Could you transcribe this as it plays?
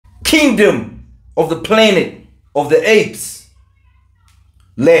kingdom of the planet of the apes.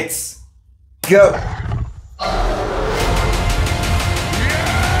 Let's go.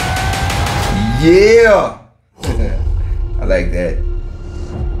 Yeah. I like that.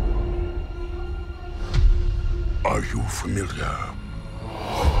 Are you familiar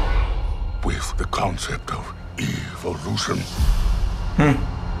with the concept of evolution?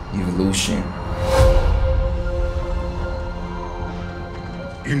 Evolution.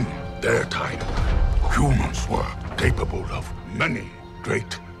 In their time, humans were capable of many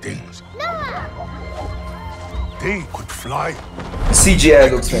great things. They could fly. The CGI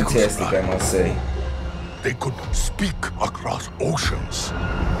looks fantastic, I must say. They could speak across oceans.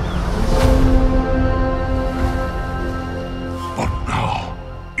 But now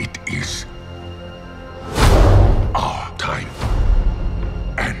it is our time.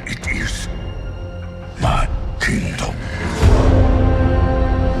 And it is my kingdom.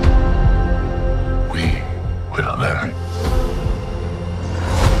 We will learn.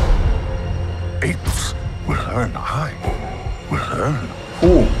 Apes will learn. I will learn.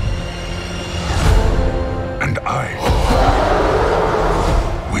 Ooh. And I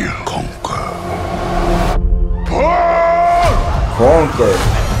will conquer. Conquer.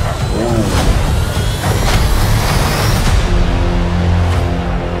 Ooh.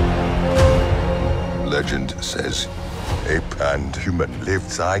 Legend says ape and human lived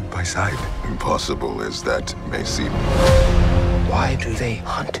side by side. Impossible as that may seem. Why do they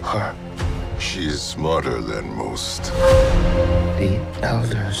hunt her? She's smarter than most. The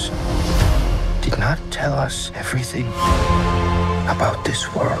elders did not tell us everything about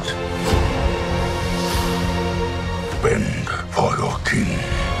this world. Bend for your king.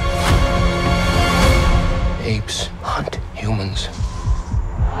 Apes hunt humans.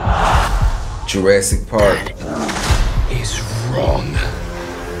 Jurassic Park. That is wrong.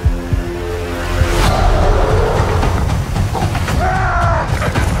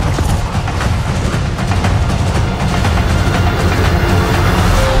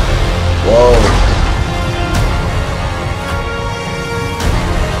 Whoa.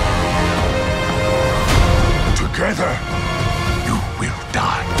 Together, you will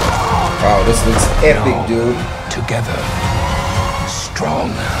die. Wow, this looks epic, No. dude. Together,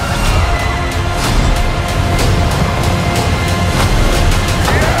 strong.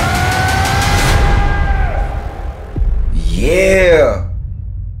 Yeah.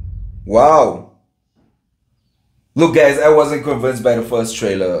 Wow. Look, guys, I wasn't convinced by the first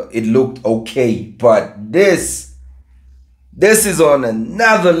trailer. It looked okay, but this is on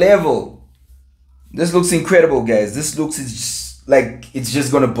another level. This looks incredible, guys. This looks like it's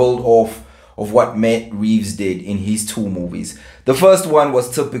just gonna build off of what Matt Reeves did in his two movies. The first one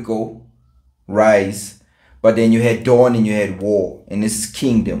was typical, Rise, but then you had Dawn and you had War, and this is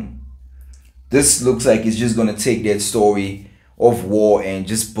Kingdom. This looks like it's just gonna take that story of War and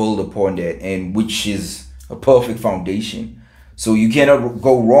just build upon that, and which is a perfect foundation. So you cannot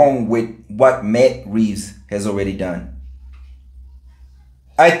go wrong with what Matt Reeves has already done.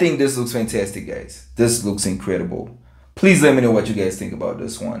 I think this looks fantastic, guys. This looks incredible. Please let me know what you guys think about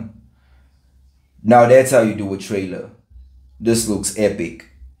this one. Now that's how you do a trailer. This looks epic.